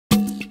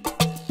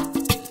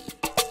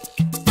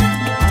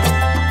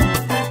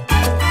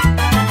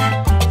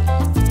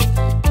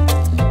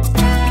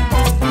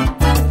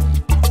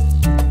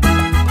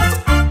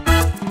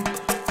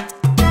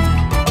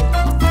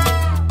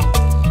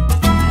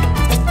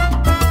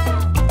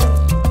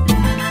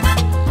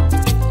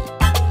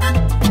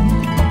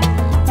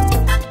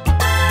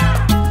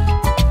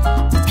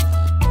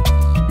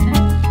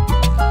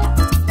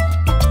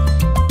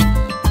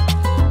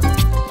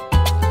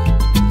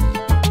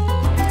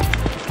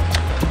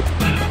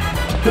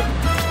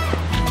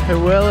Hey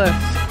Willis.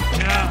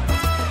 Yeah.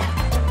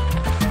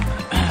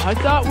 I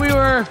thought we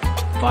were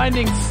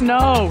finding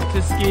snow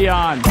to ski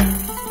on.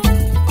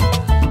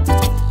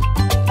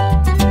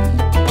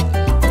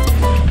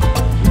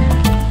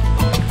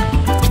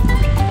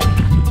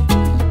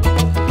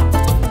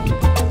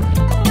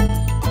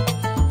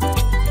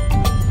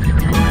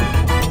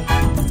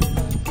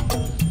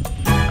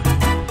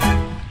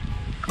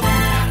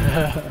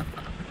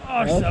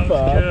 Oh, That was sounds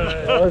fun.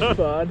 good. That was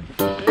fun.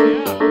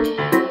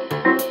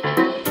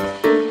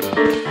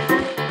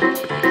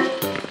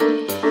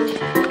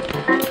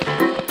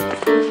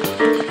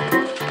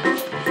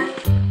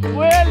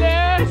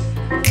 Willis!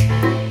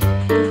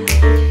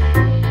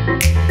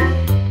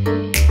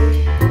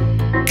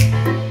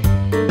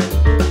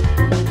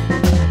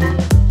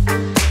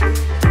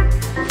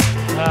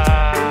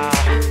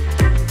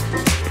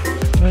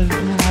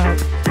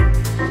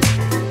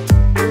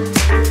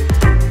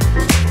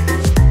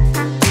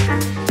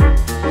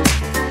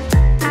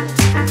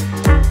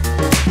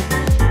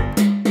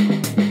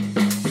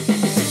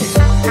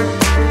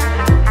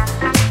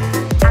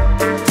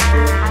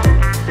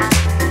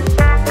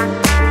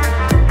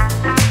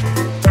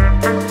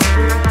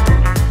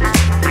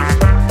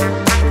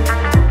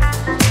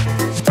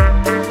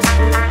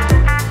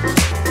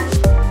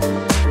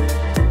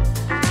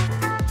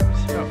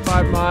 What's that? About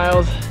 5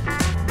 miles.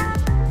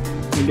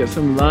 We get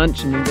some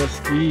lunch and then go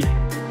ski.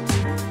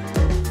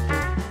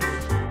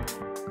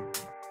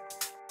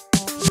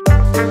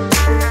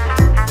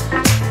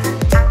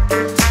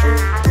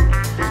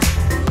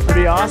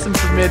 Pretty awesome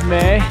for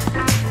mid-May.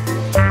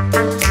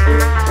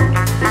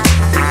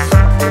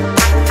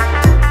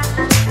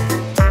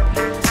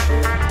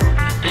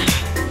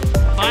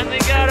 Finally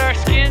got our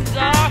skins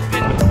off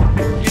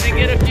and gonna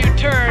get a few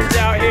turns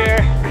out here.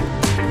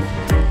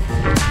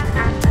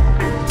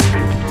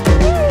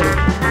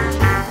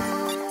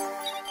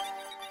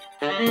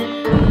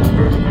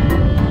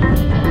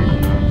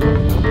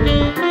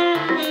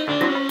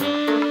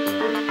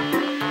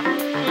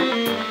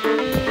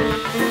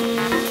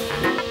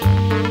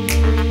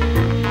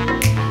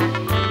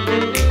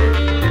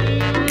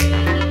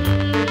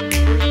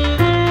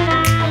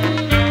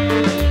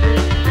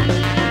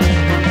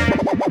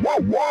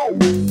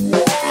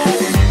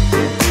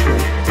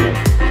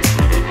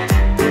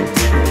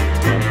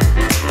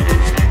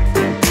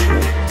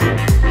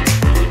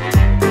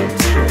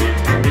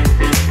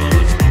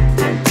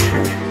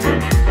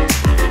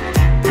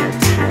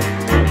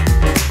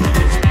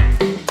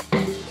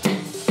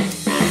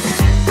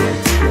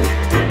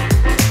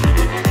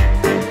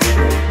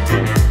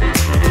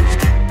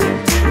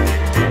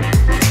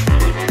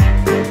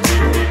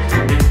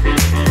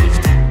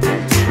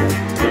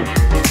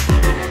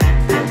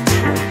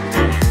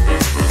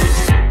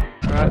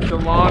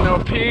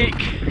 Delano Peak,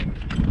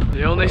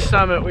 the only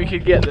summit we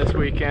could get this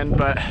weekend,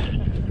 but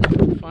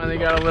finally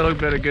got a little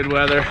bit of good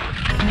weather.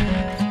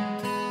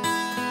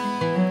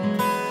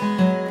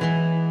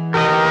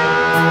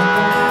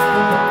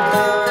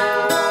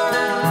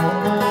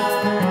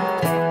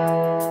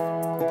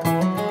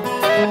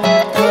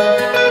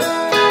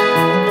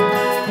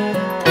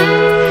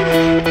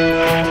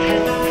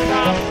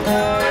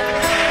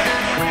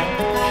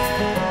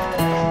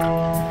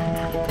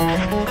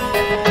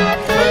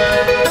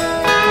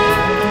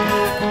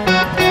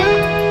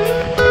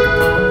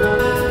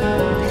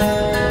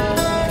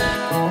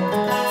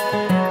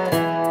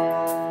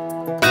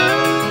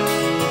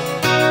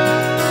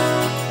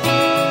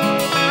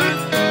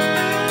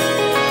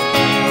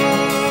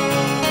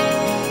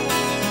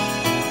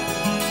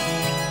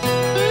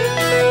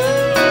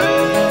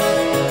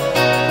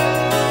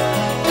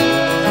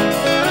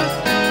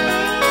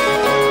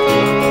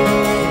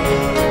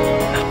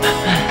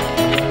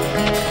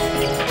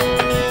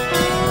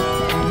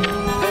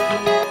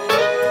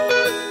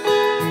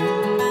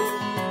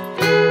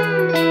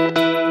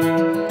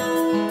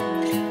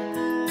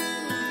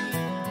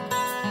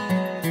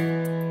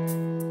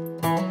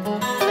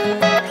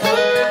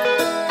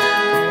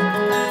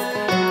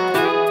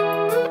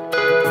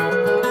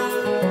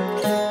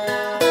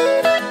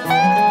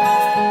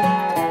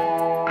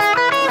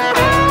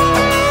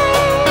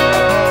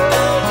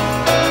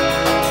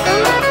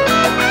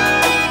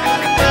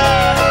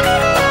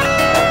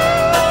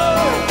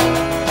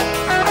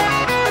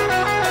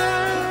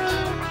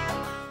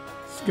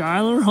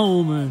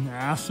 Holman,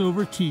 ass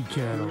over tea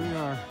kettle. Here we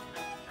are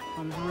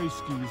on his race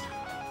skis.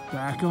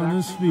 Back on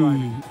his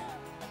feet.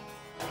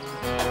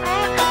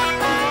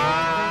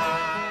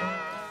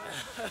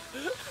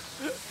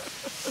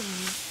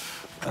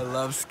 I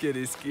love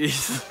skiddy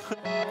skis.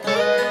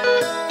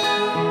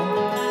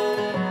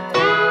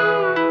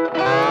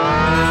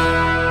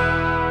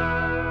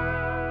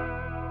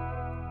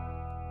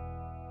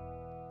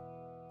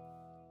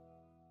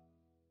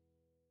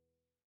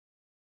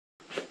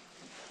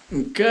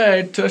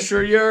 Okay,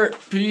 Tushar Yurt,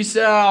 peace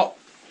out.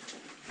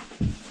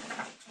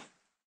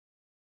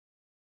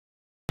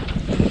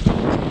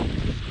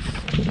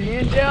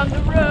 Skiing down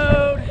the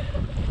road.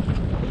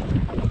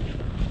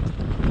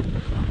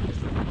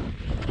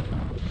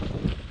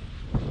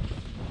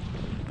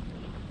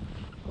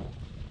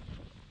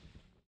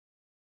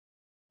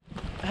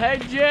 Hey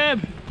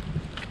Jim,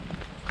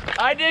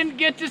 I didn't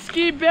get to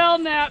ski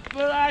Belknap,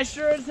 but I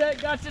sure as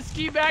heck got to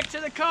ski back to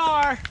the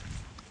car.